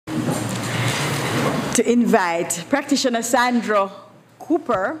to invite practitioner Sandra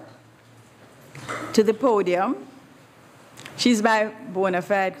Cooper to the podium. She's my bona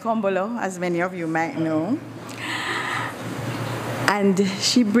fide Kombolo, as many of you might know. And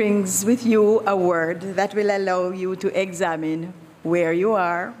she brings with you a word that will allow you to examine where you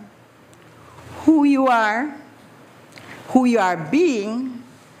are who you are being,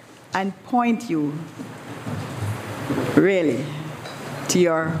 and point you really to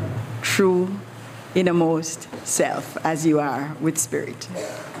your true innermost self as you are with spirit.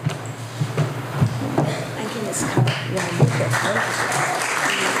 Thank you, Ms. Cooper.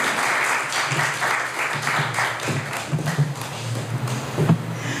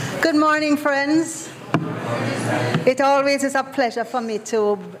 Good morning, friends. It always is a pleasure for me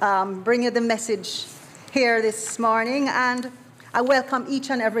to bring you the message here this morning, and I welcome each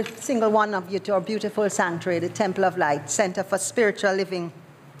and every single one of you to our beautiful sanctuary, the Temple of Light, Center for Spiritual Living.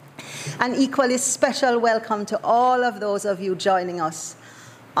 An equally special welcome to all of those of you joining us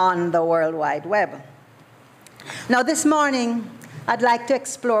on the World Wide Web. Now, this morning, I'd like to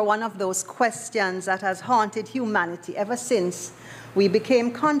explore one of those questions that has haunted humanity ever since we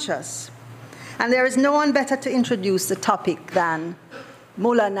became conscious. And there is no one better to introduce the topic than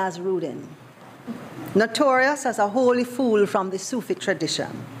Mullah Nasruddin, notorious as a holy fool from the Sufi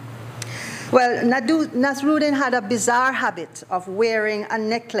tradition. Well, Nasruddin had a bizarre habit of wearing a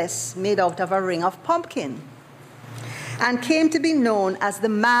necklace made out of a ring of pumpkin, and came to be known as the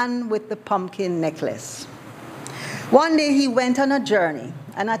man with the pumpkin necklace. One day he went on a journey,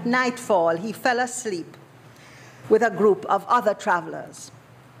 and at nightfall he fell asleep with a group of other travelers.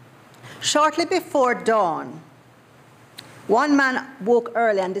 Shortly before dawn, one man woke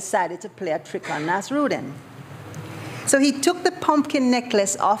early and decided to play a trick on Nasruddin. So he took the pumpkin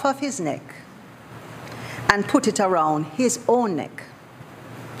necklace off of his neck and put it around his own neck.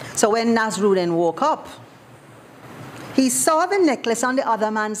 So when Nasruddin woke up, he saw the necklace on the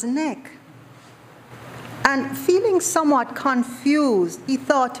other man's neck. And feeling somewhat confused, he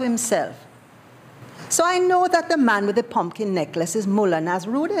thought to himself, so I know that the man with the pumpkin necklace is Mullah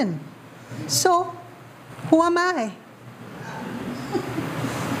Nasruddin. So who am I?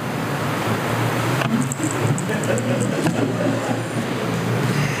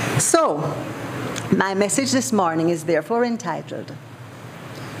 So, my message this morning is therefore entitled,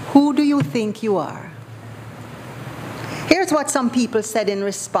 Who Do You Think You Are? Here's what some people said in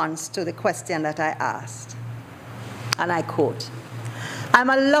response to the question that I asked. And I quote, I'm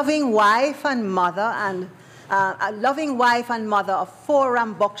a loving wife and mother of 4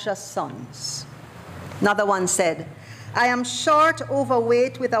 rambunctious sons. Another one said, I am short,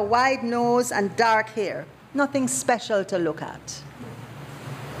 overweight, with a wide nose and dark hair. Nothing special to look at.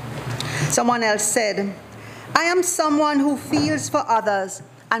 Someone else said, I am someone who feels for others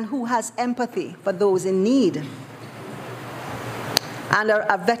and who has empathy for those in need. And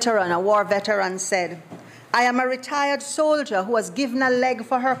a war veteran said, I am a retired soldier who has given a leg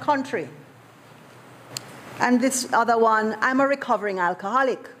for her country. And this other one, I'm a recovering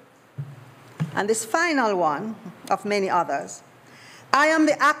alcoholic. And this final one, of many others, I am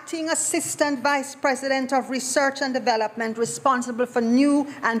the acting assistant vice president of research and development responsible for new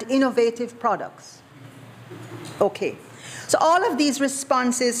and innovative products. Okay, so all of these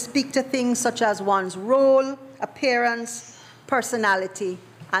responses speak to things such as one's role, appearance, personality,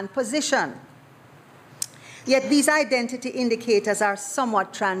 and position. Yet these identity indicators are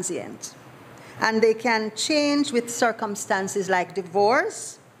somewhat transient, and they can change with circumstances like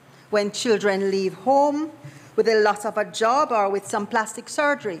divorce, when children leave home, with the loss of a job, or with some plastic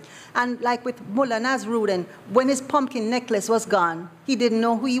surgery. And like with Mullah Nasruddin, when his pumpkin necklace was gone, he didn't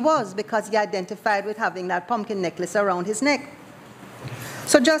know who he was because he identified with having that pumpkin necklace around his neck.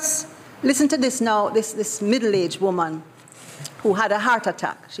 So just listen to this now, this middle-aged woman who had a heart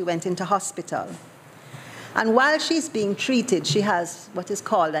attack. She went into hospital. And while she's being treated, she has what is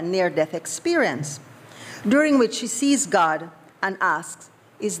called a near-death experience, during which she sees God and asks,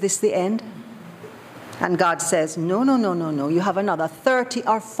 is this the end? And God says, no, no, no, no, no. You have another 30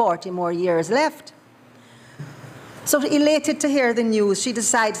 or 40 more years left. So elated to hear the news, she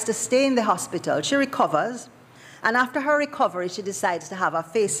decides to stay in the hospital. She recovers. And after her recovery, she decides to have a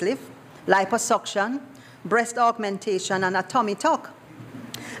facelift, liposuction, breast augmentation, and a tummy tuck.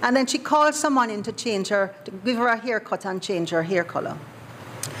 And then she calls someone in to give her a haircut and change her hair color.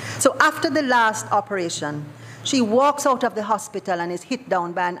 So after the last operation, she walks out of the hospital and is hit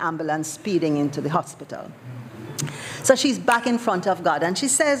down by an ambulance speeding into the hospital. So she's back in front of God and she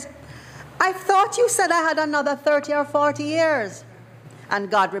says, I thought you said I had another 30 or 40 years.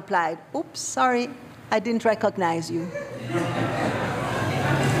 And God replied, oops, sorry, I didn't recognize you.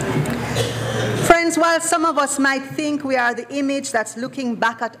 Friends, Friends, while some of us might think we are the image that's looking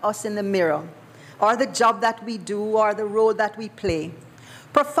back at us in the mirror, or the job that we do, or the role that we play,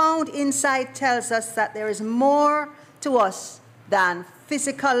 profound insight tells us that there is more to us than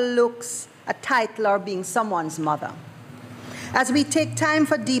physical looks, a title, or being someone's mother. As we take time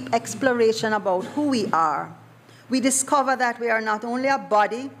for deep exploration about who we are, we discover that we are not only a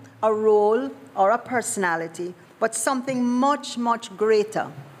body, a role, or a personality, but something much, much greater,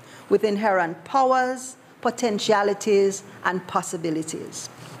 with inherent powers, potentialities, and possibilities.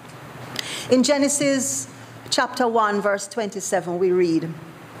 In Genesis chapter 1, verse 27, we read,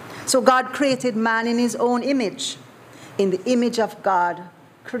 "So God created man in his own image. In the image of God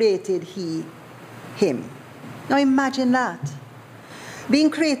created he him." Now imagine that. Being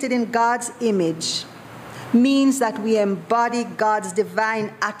created in God's image means that we embody God's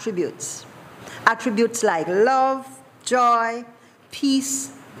divine attributes. Attributes like love, joy,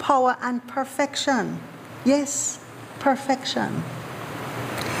 peace, power, and perfection. Yes, perfection.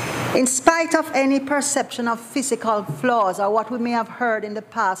 In spite of any perception of physical flaws or what we may have heard in the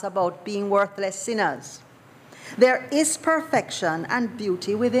past about being worthless sinners, there is perfection and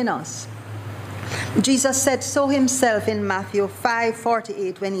beauty within us. Jesus said so himself in Matthew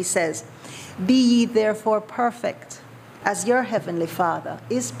 5:48 when he says, "Be ye therefore perfect, as your heavenly Father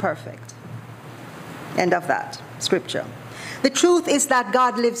is perfect." End of that scripture. The truth is that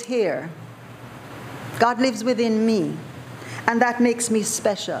God lives here. God lives within me, and that makes me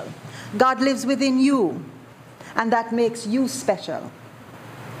special. God lives within you, and that makes you special.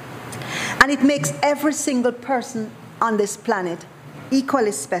 And it makes every single person on this planet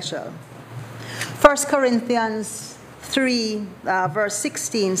equally special. 1 Corinthians 3, verse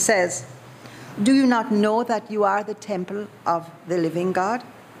 16 says, "Do you not know that you are the temple of the living God,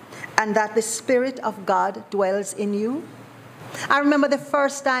 and that the Spirit of God dwells in you?" I remember the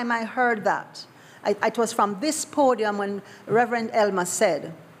first time I heard that. It was from this podium when Reverend Elma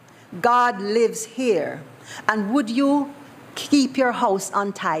said, "God lives here." And would you keep your house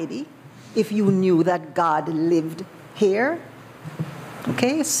untidy if you knew that God lived here?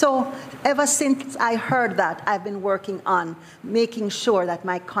 Okay, so ever since I heard that, I've been working on making sure that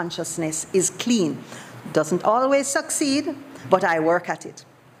my consciousness is clean. Doesn't always succeed, but I work at it.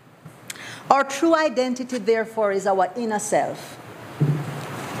 Our true identity, therefore, is our inner self.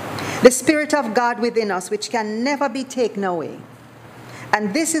 The Spirit of God within us, which can never be taken away.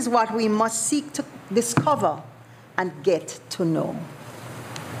 And this is what we must seek to discover and get to know.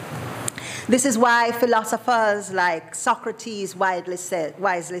 This is why philosophers like Socrates wisely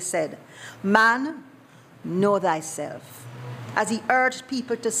said, "Man, know thyself," as he urged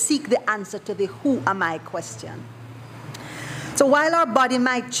people to seek the answer to the "who am I" question. So while our body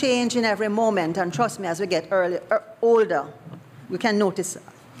might change in every moment, and trust me, as we get older, we can notice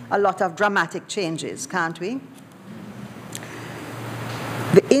a lot of dramatic changes, can't we?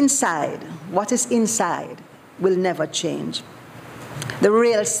 The inside, what is inside, will never change. The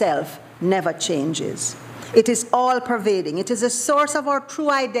real self never changes. It is all-pervading. It is a source of our true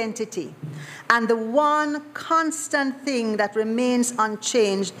identity, and the one constant thing that remains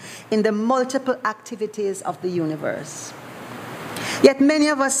unchanged in the multiple activities of the universe. Yet many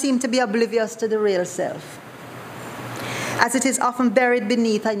of us seem to be oblivious to the real self, as it is often buried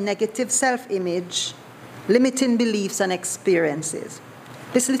beneath a negative self-image, limiting beliefs and experiences.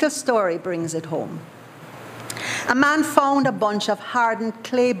 This little story brings it home. A man found a bunch of hardened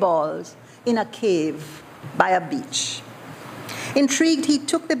clay balls in a cave by a beach. Intrigued, he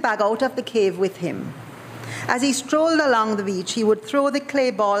took the bag out of the cave with him. As he strolled along the beach, he would throw the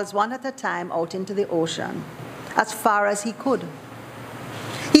clay balls one at a time out into the ocean, as far as he could.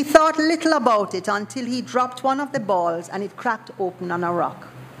 He thought little about it until he dropped one of the balls and it cracked open on a rock.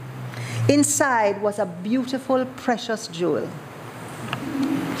 Inside was a beautiful, precious jewel.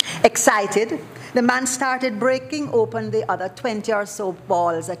 Excited, the man started breaking open the other 20 or so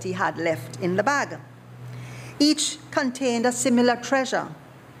balls that he had left in the bag. Each contained a similar treasure.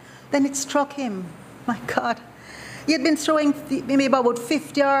 Then it struck him, my God, he had been throwing maybe about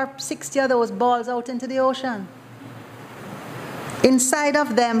 50 or 60 of those balls out into the ocean. Inside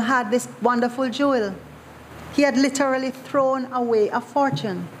of them had this wonderful jewel. He had literally thrown away a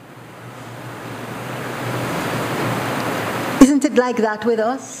fortune. Isn't it like that with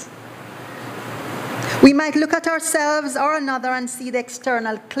us? We might look at ourselves or another and see the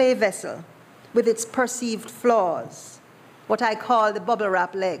external clay vessel with its perceived flaws, what I call the bubble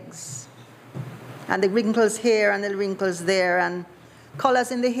wrap legs, and the wrinkles here and the wrinkles there, and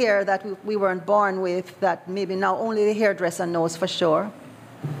colors in the hair that we weren't born with that maybe now only the hairdresser knows for sure,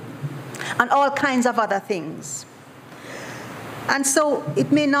 and all kinds of other things. And so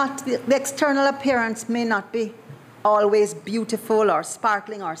it may not, the external appearance may not be always beautiful or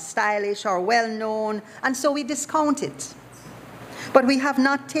sparkling or stylish or well-known, and so we discount it. But we have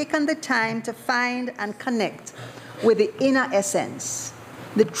not taken the time to find and connect with the inner essence,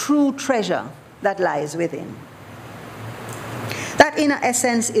 the true treasure that lies within. That inner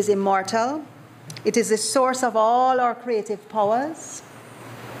essence is immortal. It is the source of all our creative powers,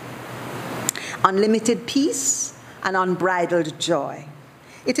 unlimited peace, and unbridled joy.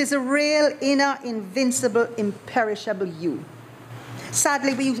 It is a real, inner, invincible, imperishable you.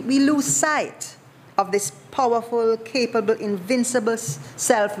 Sadly, we lose sight of this powerful, capable, invincible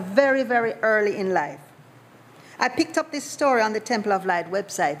self very, very early in life. I picked up this story on the Temple of Light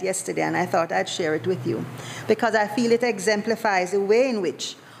website yesterday, and I thought I'd share it with you because I feel it exemplifies the way in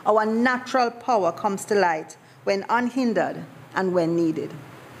which our natural power comes to light when unhindered and when needed.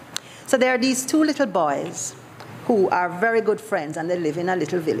 So there are these two little boys who are very good friends, and they live in a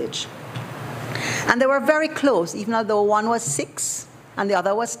little village. And they were very close, even though one was 6 and the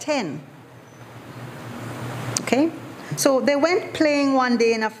other was 10. Okay? So they went playing one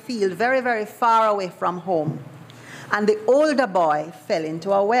day in a field very, very far away from home. And the older boy fell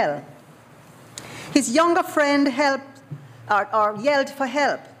into a well. His younger friend helped or yelled for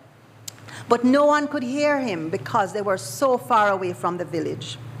help, but no one could hear him because they were so far away from the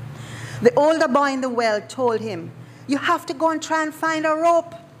village. The older boy in the well told him, "You have to go and try and find a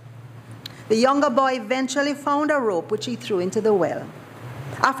rope." The younger boy eventually found a rope, which he threw into the well.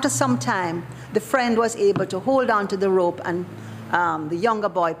 After some time, the friend was able to hold on to the rope, and the younger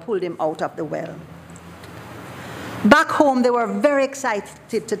boy pulled him out of the well. Back home, they were very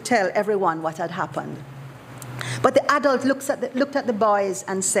excited to tell everyone what had happened. But the adult looked at the boys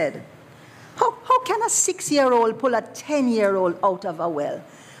and said, how can a 6-year-old pull a 10-year-old out of a well?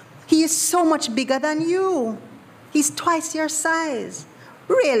 He is so much bigger than you. He's twice your size.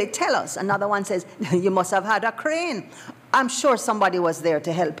 Really, tell us. Another one says, you must have had a crane. I'm sure somebody was there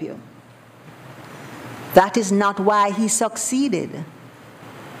to help you. That is not why he succeeded,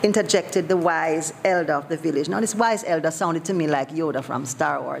 interjected the wise elder of the village. Now, this wise elder sounded to me like Yoda from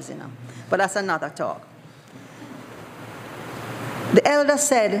Star Wars, you know, but that's another talk. The elder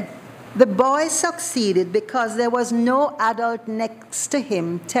said, the boy succeeded because there was no adult next to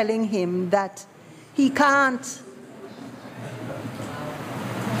him telling him that he can't.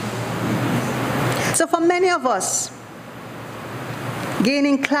 So for many of us,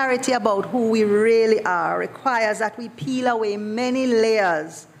 gaining clarity about who we really are requires that we peel away many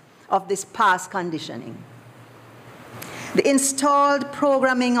layers of this past conditioning. The installed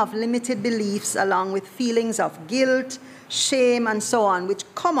programming of limited beliefs along with feelings of guilt, shame, and so on, which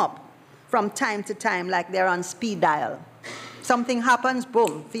come up from time to time like they're on speed dial. Something happens,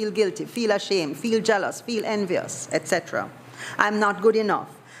 boom, feel guilty, feel ashamed, feel jealous, feel envious, etc. I'm not good enough.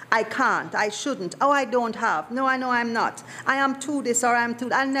 I can't, I shouldn't, oh, I don't have, no, I know I'm not. I am too this or I'm too,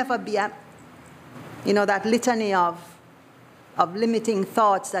 I'll never be. You know, that litany of limiting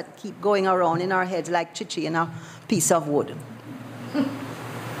thoughts that keep going around in our heads like chichi in a piece of wood.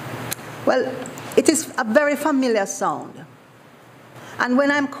 Well, it is a very familiar sound. And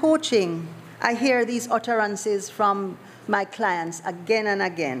when I'm coaching, I hear these utterances from my clients again and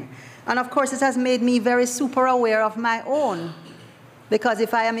again. And of course, it has made me very super aware of my own. Because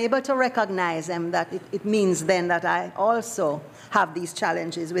if I am able to recognize them, that it means then that I also have these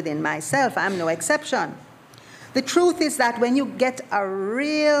challenges within myself. I'm no exception. The truth is that when you get a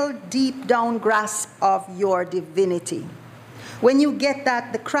real deep down grasp of your divinity, when you get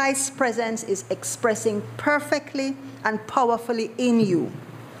that the Christ presence is expressing perfectly and powerfully in you,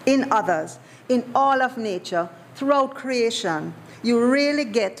 in others, in all of nature, throughout creation, you really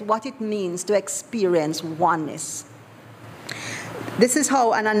get what it means to experience oneness. This is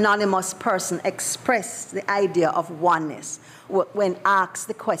how an anonymous person expressed the idea of oneness when asked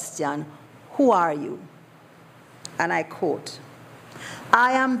the question, who are you? And I quote,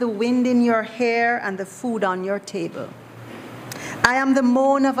 I am the wind in your hair and the food on your table. I am the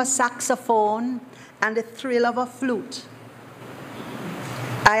moan of a saxophone and the thrill of a flute.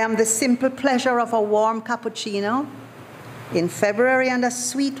 I am the simple pleasure of a warm cappuccino in February and a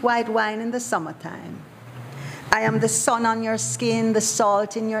sweet white wine in the summertime. I am the sun on your skin, the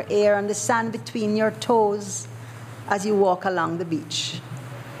salt in your air, and the sand between your toes as you walk along the beach.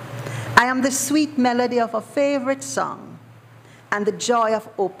 I am the sweet melody of a favorite song and the joy of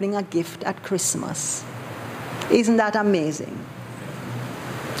opening a gift at Christmas. Isn't that amazing?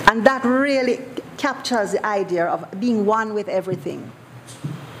 And that really captures the idea of being one with everything.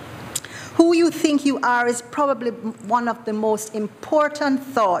 Who you think you are is probably one of the most important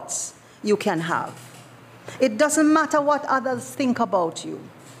thoughts you can have. It doesn't matter what others think about you.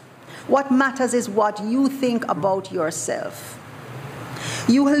 What matters is what you think about yourself.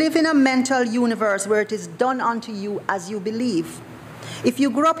 You live in a mental universe where it is done unto you as you believe. If you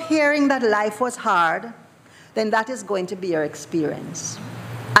grew up hearing that life was hard, then that is going to be your experience.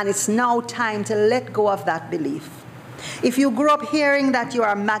 And it's now time to let go of that belief. If you grew up hearing that you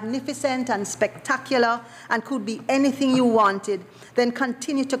are magnificent and spectacular and could be anything you wanted, then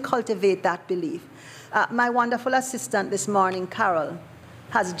continue to cultivate that belief. My wonderful assistant this morning, Carol,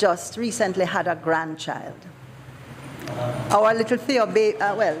 has just recently had a grandchild. Our little Theo,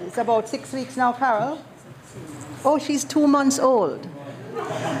 well, it's about 6 weeks now, Carol. Oh, she's 2 months old.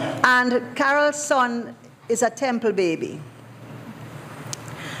 And Carol's son is a temple baby.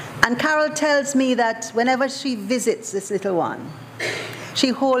 And Carol tells me that whenever she visits this little one, she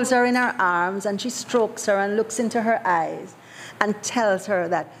holds her in her arms and she strokes her and looks into her eyes and tells her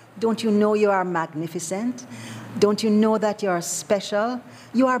that, don't you know you are magnificent? Don't you know that you are special?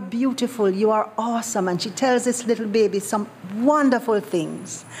 You are beautiful, you are awesome. And she tells this little baby some wonderful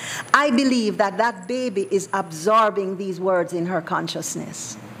things. I believe that that baby is absorbing these words in her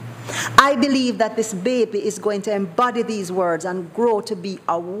consciousness. I believe that this baby is going to embody these words and grow to be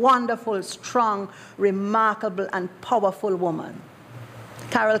a wonderful, strong, remarkable, and powerful woman.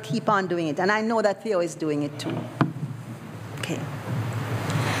 Carol, keep on doing it. And I know that Theo is doing it too. Okay.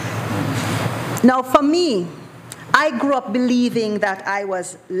 Now, for me, I grew up believing that I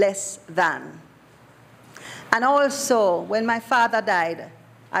was less than. And also, when my father died,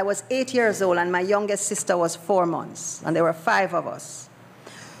 I was 8 years old and my youngest sister was 4 months, and there were 5 of us.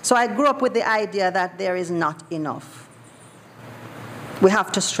 So I grew up with the idea that there is not enough. We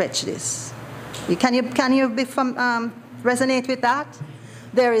have to stretch this. Can you resonate with that?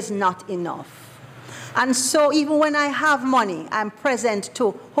 There is not enough. And so even when I have money, I'm present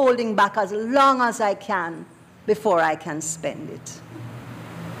to holding back as long as I can before I can spend it.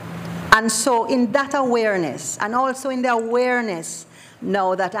 And so in that awareness, and also in the awareness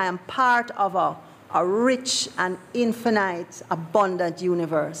now that I am part of a rich and infinite, abundant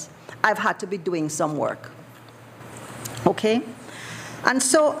universe, I've had to be doing some work. Okay? And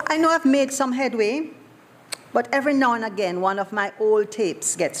so I know I've made some headway, but every now and again, one of my old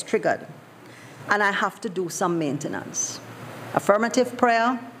tapes gets triggered, and I have to do some maintenance. Affirmative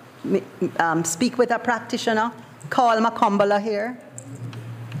prayer, speak with a practitioner, call Makumbala here,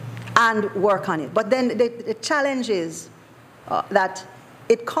 and work on it. But then the challenge is that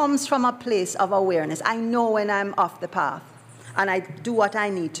it comes from a place of awareness. I know when I'm off the path, and I do what I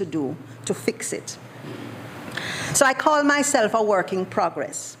need to do to fix it. So I call myself a work in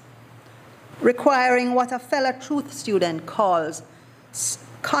progress, requiring what a fellow truth student calls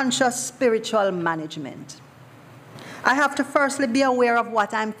conscious spiritual management. I have to firstly be aware of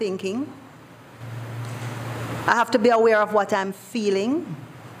what I'm thinking. I have to be aware of what I'm feeling.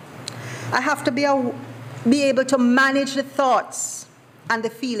 I have to be able to manage the thoughts and the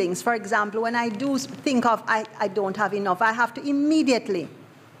feelings. For example, when I do think of I don't have enough, I have to immediately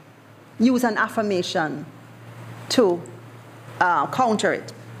use an affirmation to counter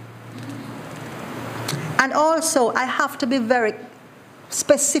it. And also, I have to be very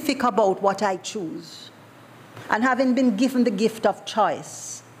specific about what I choose. And having been given the gift of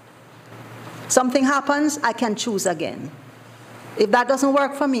choice, something happens, I can choose again. If that doesn't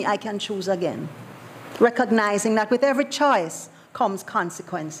work for me, I can choose again. Recognizing that with every choice comes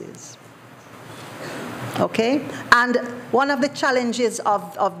consequences. Okay? And one of the challenges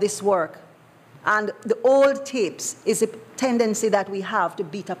of this work and the old tapes is a tendency that we have to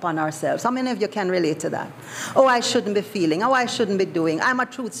beat up on ourselves. How many of you can relate to that? Oh, I shouldn't be feeling. Oh, I shouldn't be doing. I'm a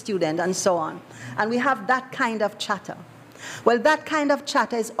truth student, and so on. And we have that kind of chatter. Well, that kind of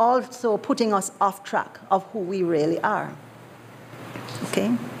chatter is also putting us off track of who we really are.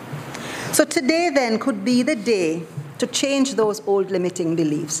 Okay? So today, then, could be the day to change those old limiting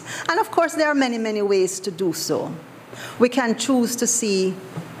beliefs. And of course, there are many, many ways to do so. We can choose to see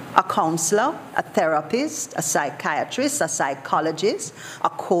a counselor, a therapist, a psychiatrist, a psychologist, a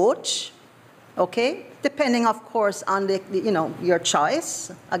coach, okay? Depending, of course, on your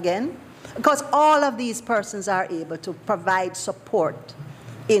choice, again. Because all of these persons are able to provide support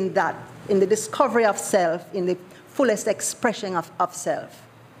in the discovery of self, in the fullest expression of self.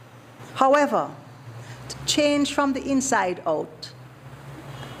 However, to change from the inside out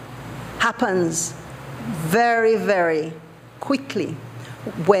happens very, very quickly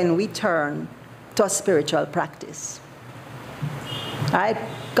when we turn to a spiritual practice. All right?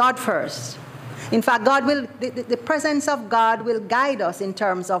 God first. In fact, the presence of God will guide us in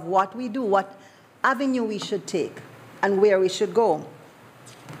terms of what we do, what avenue we should take, and where we should go.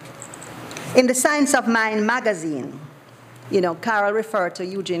 In the Science of Mind magazine, you know, Carol referred to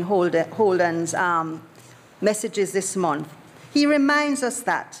Eugene Holden's messages this month. He reminds us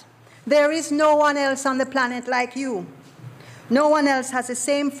that there is no one else on the planet like you. No one else has the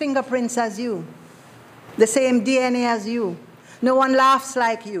same fingerprints as you, the same DNA as you. No one laughs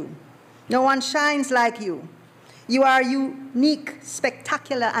like you. No one shines like you. You are unique,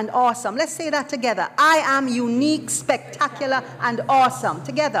 spectacular, and awesome. Let's say that together. I am unique, spectacular, and awesome.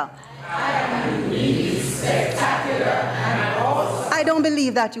 Together. I am unique, spectacular, and awesome. I don't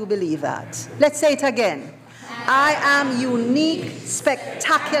believe that you believe that. Let's say it again. I am unique,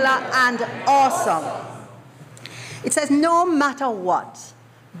 spectacular, and awesome. It says, no matter what,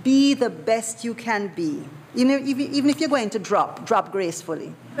 be the best you can be. You know, even if you're going to drop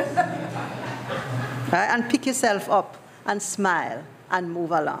gracefully. Right? And pick yourself up and smile and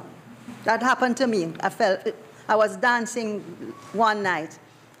move along. That happened to me. I was dancing one night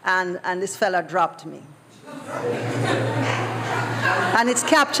and this fella dropped me. And it's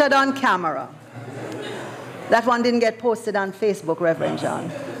captured on camera. That one didn't get posted on Facebook, Reverend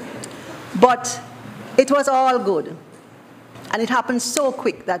John. But it was all good. And it happened so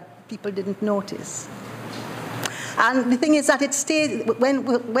quick that people didn't notice. And the thing is that it stays,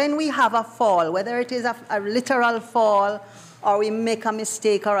 when we have a fall, whether it is a literal fall or we make a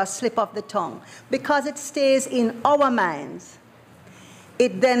mistake or a slip of the tongue, because it stays in our minds,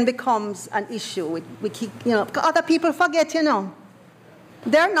 it then becomes an issue. We keep, you know, other people forget, you know.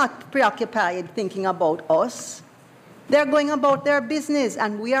 They're not preoccupied thinking about us. They're going about their business,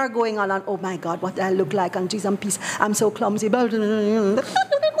 and we are going on and, oh my God, what do I look like? And geez, I'm peace. I'm so clumsy.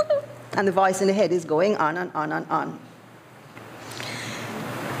 And the voice in the head is going on and on and on.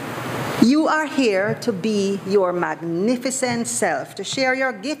 You are here to be your magnificent self, to share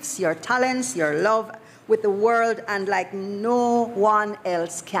your gifts, your talents, your love with the world, and like no one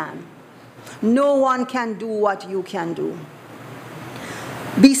else can. No one can do what you can do.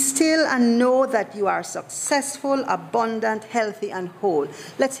 Be still and know that you are successful, abundant, healthy, and whole.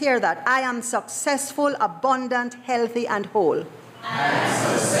 Let's hear that. I am successful, abundant, healthy, and whole. I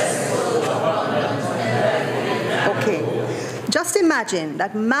am successful, abundant, healthy, and whole. Okay. Just imagine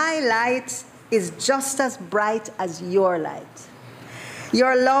that my light is just as bright as your light.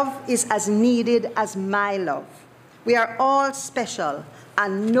 Your love is as needed as my love. We are all special,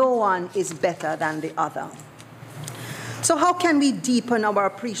 and no one is better than the other. So how can we deepen our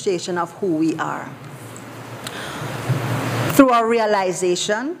appreciation of who we are? Through our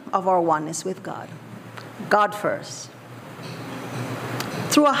realization of our oneness with God. God first.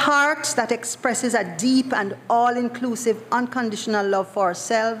 Through a heart that expresses a deep and all-inclusive, unconditional love for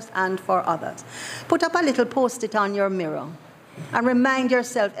ourselves and for others. Put up a little post-it on your mirror and remind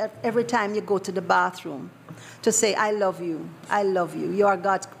yourself every time you go to the bathroom to say, I love you, I love you. You are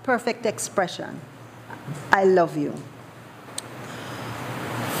God's perfect expression. I love you.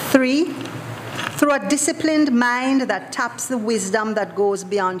 3, through a disciplined mind that taps the wisdom that goes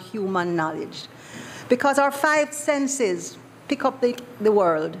beyond human knowledge. Because our 5 senses pick up the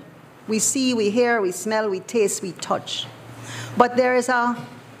world. We see, we hear, we smell, we taste, we touch. But there is a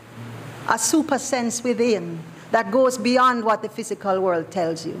super sense within that goes beyond what the physical world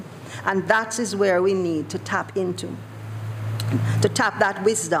tells you. And that is where we need to tap into, to tap that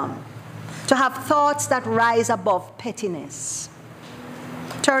wisdom, to have thoughts that rise above pettiness,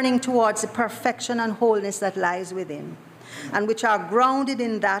 turning towards the perfection and wholeness that lies within, and which are grounded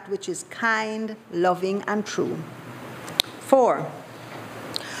in that which is kind, loving, and true. 4,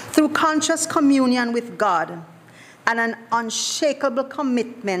 through conscious communion with God and an unshakable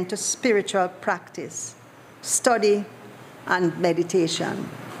commitment to spiritual practice, study, and meditation.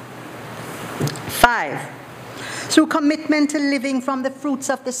 5, through commitment to living from the fruits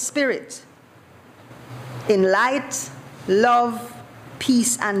of the Spirit in light, love,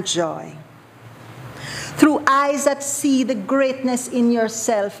 peace, and joy. Through eyes that see the greatness in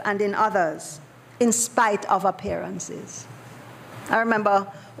yourself and in others, in spite of appearances. I remember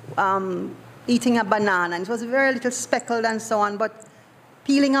eating a banana, and it was very little speckled and so on, but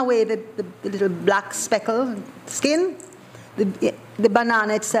peeling away the little black speckle skin, the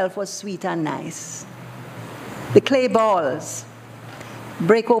banana itself was sweet and nice. The clay balls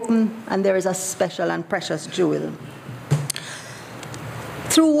break open, and there is a special and precious jewel.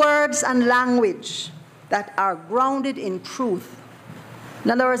 Through words and language that are grounded in truth.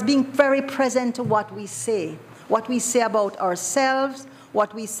 In other words, being very present to what we say about ourselves,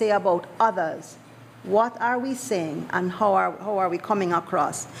 what we say about others. What are we saying, and how are we coming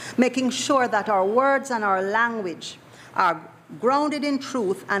across? Making sure that our words and our language are grounded in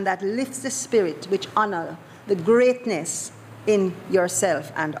truth and that lifts the spirit, which honor the greatness in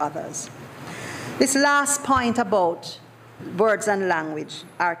yourself and others. This last point about words and language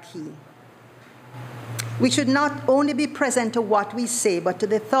are key. We should not only be present to what we say, but to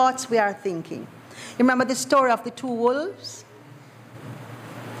the thoughts we are thinking. You remember the story of the two wolves?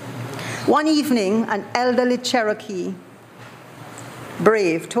 One evening, an elderly Cherokee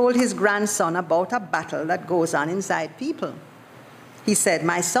brave told his grandson about a battle that goes on inside people. He said,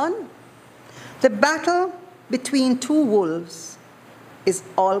 "My son, the battle between two wolves is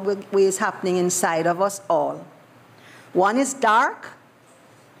always happening inside of us all. One is dark.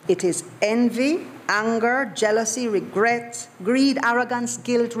 It is envy, anger, jealousy, regret, greed, arrogance,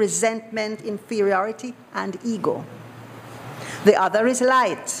 guilt, resentment, inferiority, and ego. The other is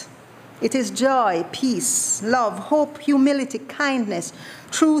light. It is joy, peace, love, hope, humility, kindness,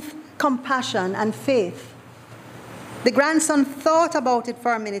 truth, compassion, and faith." The grandson thought about it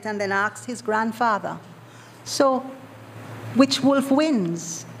for a minute and then asked his grandfather, "So, which wolf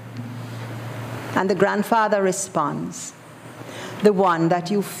wins?" And the grandfather responds, "The one that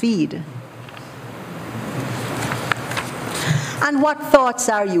you feed." And what thoughts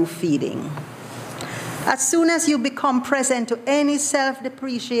are you feeding? As soon as you become present to any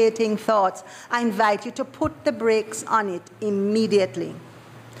self-depreciating thoughts, I invite you to put the brakes on it immediately.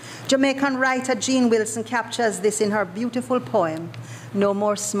 Jamaican writer Jean Wilson captures this in her beautiful poem, "No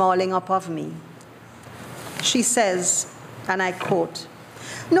More Smalling Up of Me." She says, and I quote,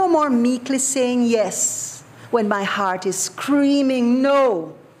 "No more meekly saying yes when my heart is screaming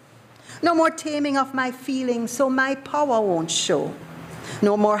no. No more taming of my feelings so my power won't show.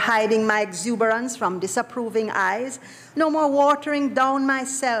 No more hiding my exuberance from disapproving eyes. No more watering down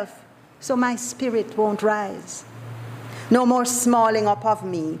myself so my spirit won't rise. No more smalling up of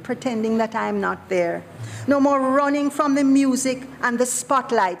me, pretending that I'm not there. No more running from the music and the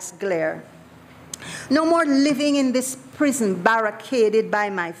spotlight's glare. No more living in this prison barricaded by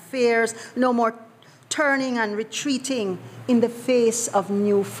my fears. No more turning and retreating in the face of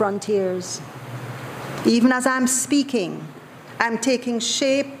new frontiers. Even as I'm speaking, I'm taking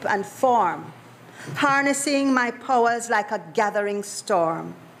shape and form, harnessing my powers like a gathering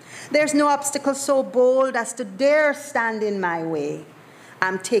storm. There's no obstacle so bold as to dare stand in my way.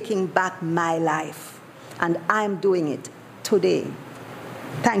 I'm taking back my life, and I'm doing it today."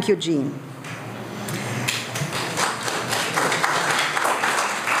 Thank you, Jean.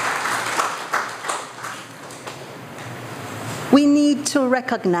 We need to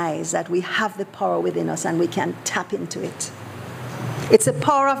recognize that we have the power within us and we can tap into it. It's the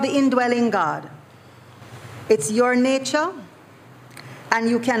power of the indwelling God. It's your nature, and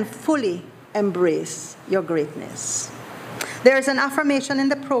you can fully embrace your greatness. There is an affirmation in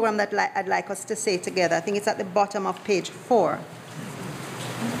the program that I'd like us to say together. I think it's at the bottom of page 4.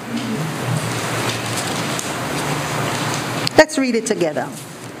 Let's read it together.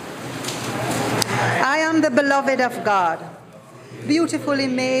 "I am the beloved of God, beautifully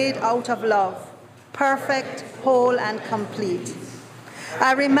made out of love, perfect, whole, and complete.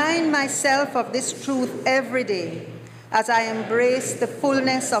 I remind myself of this truth every day as I embrace the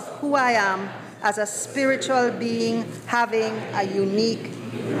fullness of who I am as a spiritual being having a unique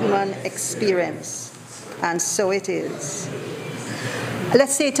human experience." And so it is.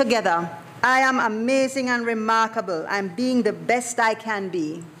 Let's say together, "I am amazing and remarkable. I'm being the best I can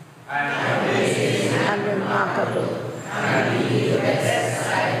be." I am amazing and remarkable. I'm being the best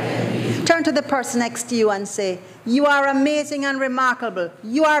I can be. Turn to the person next to you and say, "You are amazing and remarkable.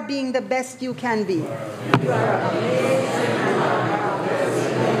 You are being the best you can be." You are amazing and remarkable.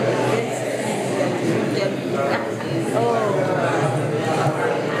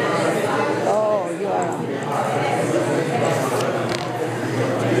 Oh, you are.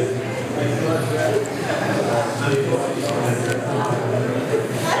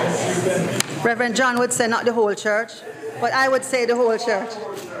 Reverend John would say not the whole church, but I would say the whole church.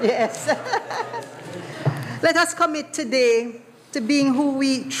 Yes. Let us commit today to being who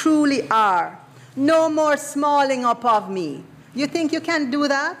we truly are. No more smalling up of me. You think you can do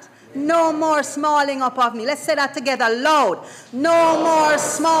that? No more smalling up of me. Let's say that together loud. No more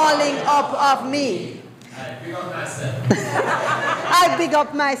smalling up of me. I big up myself. I big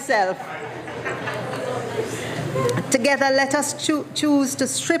up myself. Together, let us choose to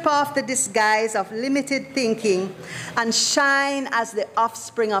strip off the disguise of limited thinking and shine as the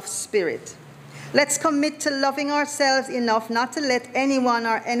offspring of spirit. Let's commit to loving ourselves enough not to let anyone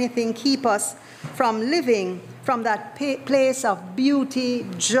or anything keep us from living from that place of beauty,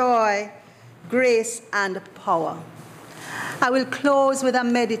 joy, grace, and power. I will close with a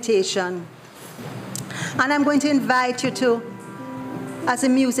meditation. And I'm going to invite you to, as the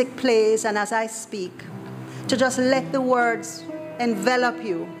music plays and as I speak, to just let the words envelop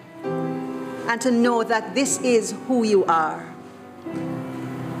you and to know that this is who you are.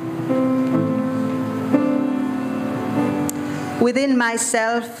 Within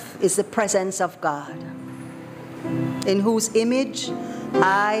myself is the presence of God, in whose image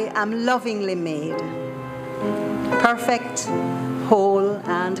I am lovingly made, perfect, whole,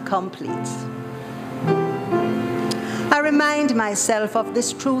 and complete. I remind myself of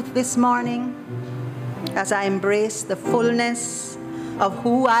this truth this morning as I embrace the fullness of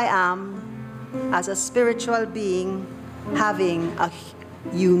who I am as a spiritual being having a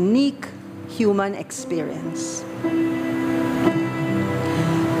unique human experience.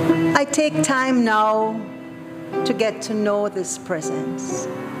 I take time now to get to know this presence.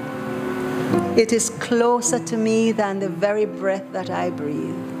 It is closer to me than the very breath that I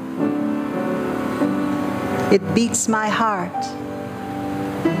breathe. It beats my heart.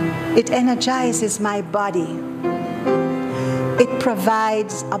 It energizes my body. It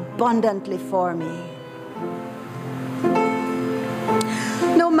provides abundantly for me.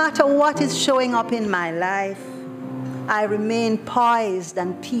 No matter what is showing up in my life, I remain poised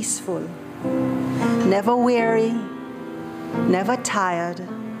and peaceful, never weary, never tired,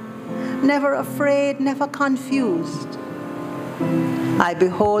 never afraid, never confused. I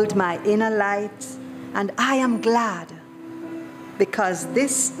behold my inner light, and I am glad, because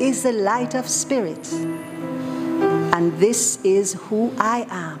this is the light of spirit, and this is who I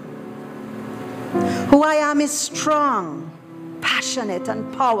am. Who I am is strong, passionate,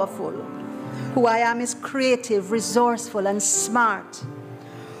 and powerful. Who I am is creative, resourceful, and smart.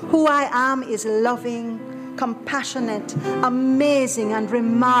 Who I am is loving, compassionate, amazing, and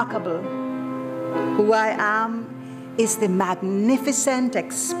remarkable. Who I am is the magnificent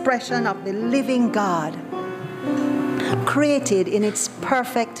expression of the living God, created in its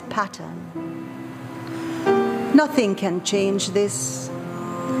perfect pattern. Nothing can change this,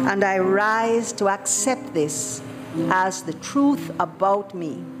 and I rise to accept this as the truth about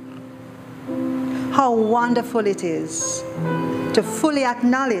me. How wonderful it is to fully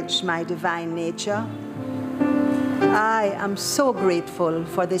acknowledge my divine nature. I am so grateful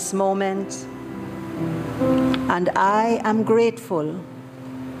for this moment, and I am grateful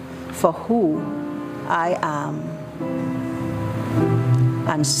for who I am.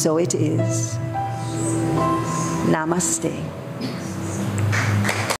 And so it is. Namaste.